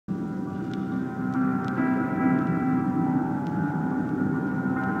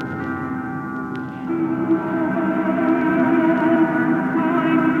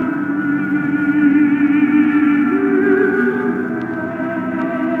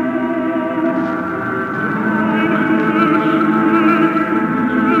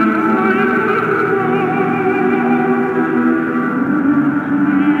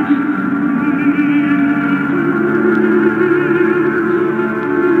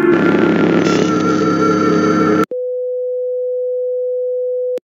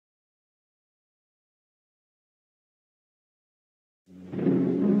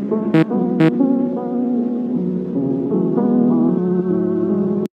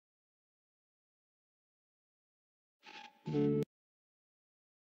Hello?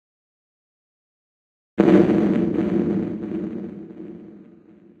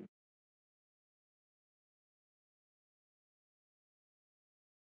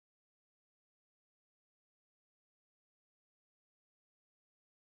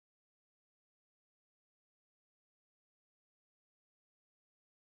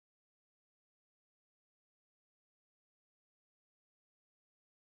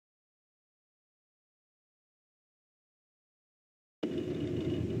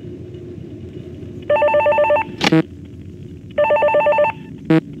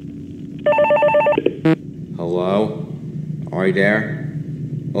 Are you there?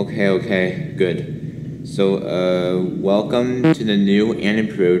 Okay, good. So, welcome to the new and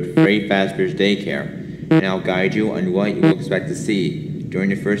improved Freddy Fazbear's Daycare, and I'll guide you on what you will expect to see during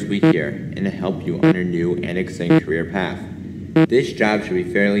the first week here, and to help you on your new and exciting career path. This job should be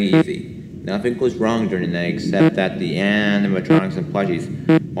fairly easy. Nothing goes wrong during the night except that the animatronics and plushies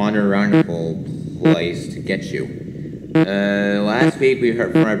wander around the whole place to get you. Last week we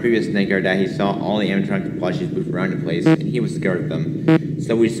heard from our previous daycare that he saw all the animatronic plushies move around the place, and he was scared of them.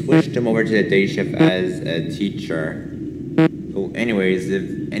 So we switched him over to the day shift as a teacher. So anyways,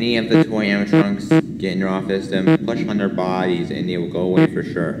 if any of the toy animatronics get in your office, then plush on their bodies and they will go away for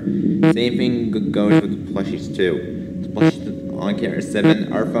sure. Same thing goes with the plushies too. The plushies on camera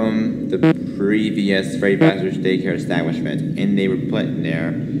 7 are from the previous Freddy Fazbear's Daycare establishment, and they were put in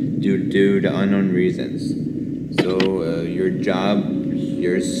there due to unknown reasons. So, your job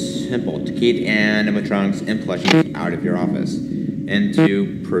here is simple: to keep animatronics and plushies out of your office, and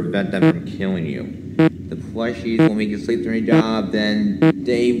to prevent them from killing you. The plushies will make you sleep during your job, then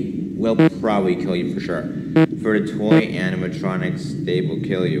they will probably kill you for sure. For the toy animatronics, they will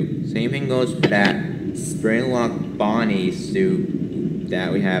kill you. Same thing goes for that spring-lock Bonnie suit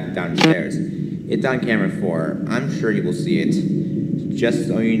that we have downstairs. It's on camera 4. I'm sure you will see it. Just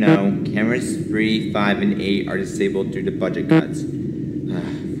so you know, cameras 3, 5, and 8 are disabled due to budget cuts.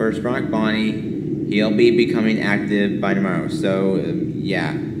 For Strong Bonnie, he'll be becoming active by tomorrow, so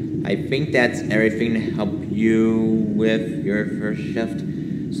yeah. I think that's everything to help you with your first shift.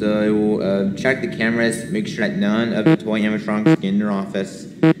 So check the cameras, make sure that none of the toy animatronics get in your office,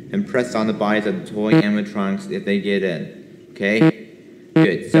 and press on the bodies of the toy animatronics if they get in. Okay?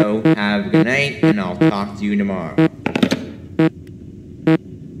 Good, so have a good night, and I'll talk to you tomorrow.